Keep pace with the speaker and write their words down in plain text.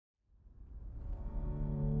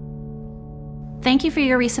Thank you for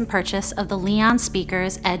your recent purchase of the Leon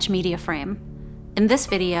Speakers Edge Media Frame. In this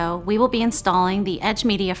video, we will be installing the Edge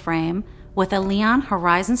Media Frame with a Leon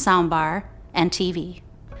Horizon Soundbar and TV.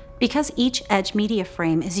 Because each Edge Media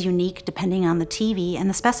Frame is unique depending on the TV and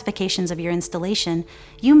the specifications of your installation,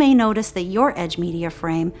 you may notice that your Edge Media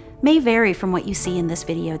Frame may vary from what you see in this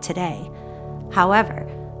video today. However,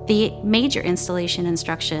 the major installation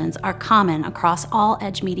instructions are common across all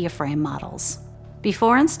Edge Media Frame models.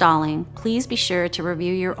 Before installing, please be sure to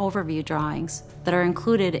review your overview drawings that are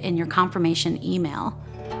included in your confirmation email.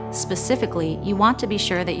 Specifically, you want to be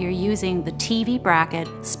sure that you're using the TV bracket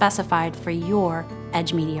specified for your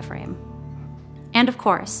Edge Media Frame. And of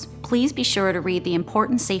course, please be sure to read the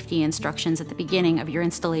important safety instructions at the beginning of your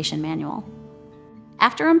installation manual.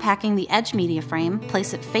 After unpacking the Edge Media Frame,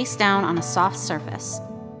 place it face down on a soft surface.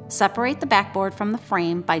 Separate the backboard from the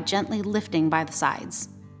frame by gently lifting by the sides.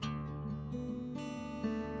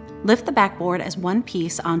 Lift the backboard as one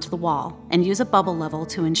piece onto the wall and use a bubble level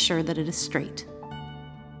to ensure that it is straight.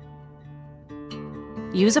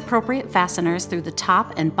 Use appropriate fasteners through the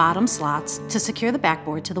top and bottom slots to secure the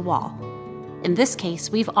backboard to the wall. In this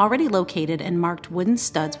case, we've already located and marked wooden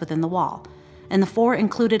studs within the wall, and the 4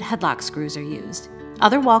 included headlock screws are used.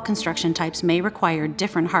 Other wall construction types may require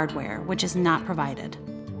different hardware, which is not provided.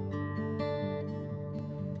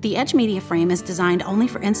 The Edge Media Frame is designed only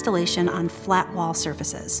for installation on flat wall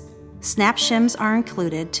surfaces. Snap shims are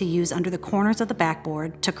included to use under the corners of the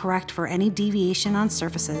backboard to correct for any deviation on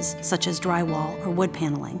surfaces such as drywall or wood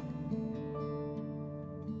paneling.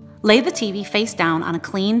 Lay the TV face down on a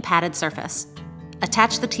clean padded surface.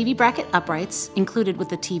 Attach the TV bracket uprights, included with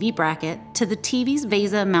the TV bracket, to the TV's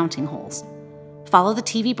VESA mounting holes. Follow the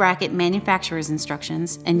TV bracket manufacturer's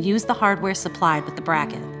instructions and use the hardware supplied with the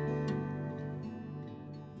bracket.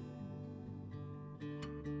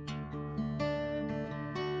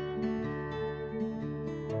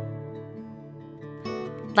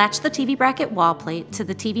 Latch the TV bracket wall plate to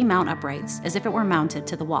the TV mount uprights as if it were mounted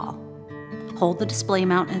to the wall. Hold the display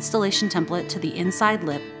mount installation template to the inside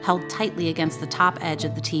lip held tightly against the top edge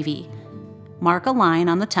of the TV. Mark a line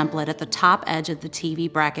on the template at the top edge of the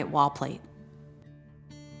TV bracket wall plate.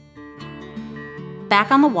 Back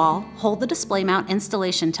on the wall, hold the display mount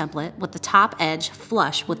installation template with the top edge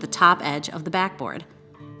flush with the top edge of the backboard.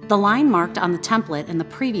 The line marked on the template in the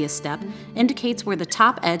previous step indicates where the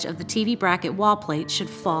top edge of the TV bracket wall plate should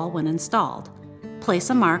fall when installed. Place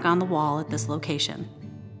a mark on the wall at this location.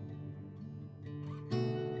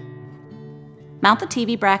 Mount the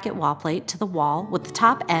TV bracket wall plate to the wall with the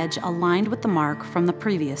top edge aligned with the mark from the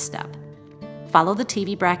previous step. Follow the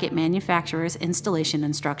TV bracket manufacturer's installation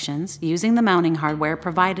instructions using the mounting hardware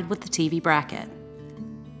provided with the TV bracket.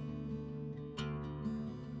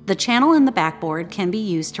 The channel in the backboard can be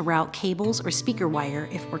used to route cables or speaker wire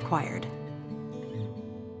if required.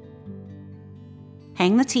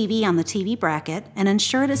 Hang the TV on the TV bracket and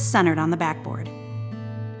ensure it is centered on the backboard.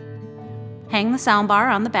 Hang the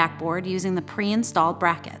soundbar on the backboard using the pre-installed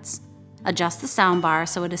brackets. Adjust the soundbar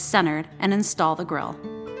so it is centered and install the grill.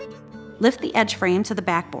 Lift the edge frame to the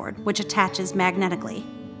backboard, which attaches magnetically.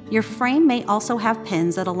 Your frame may also have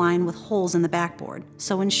pins that align with holes in the backboard,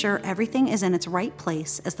 so ensure everything is in its right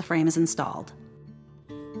place as the frame is installed.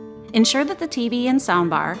 Ensure that the TV and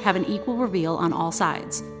soundbar have an equal reveal on all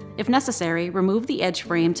sides. If necessary, remove the edge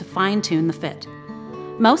frame to fine-tune the fit.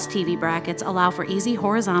 Most TV brackets allow for easy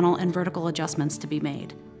horizontal and vertical adjustments to be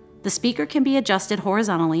made. The speaker can be adjusted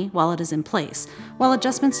horizontally while it is in place, while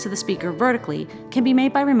adjustments to the speaker vertically can be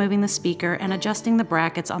made by removing the speaker and adjusting the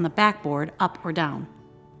brackets on the backboard up or down.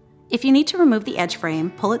 If you need to remove the edge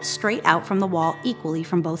frame, pull it straight out from the wall equally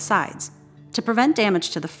from both sides. To prevent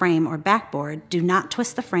damage to the frame or backboard, do not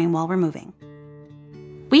twist the frame while removing.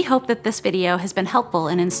 We hope that this video has been helpful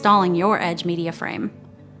in installing your Edge Media Frame.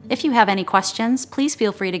 If you have any questions, please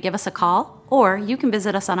feel free to give us a call, or you can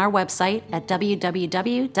visit us on our website at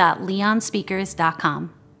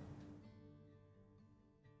www.leonspeakers.com.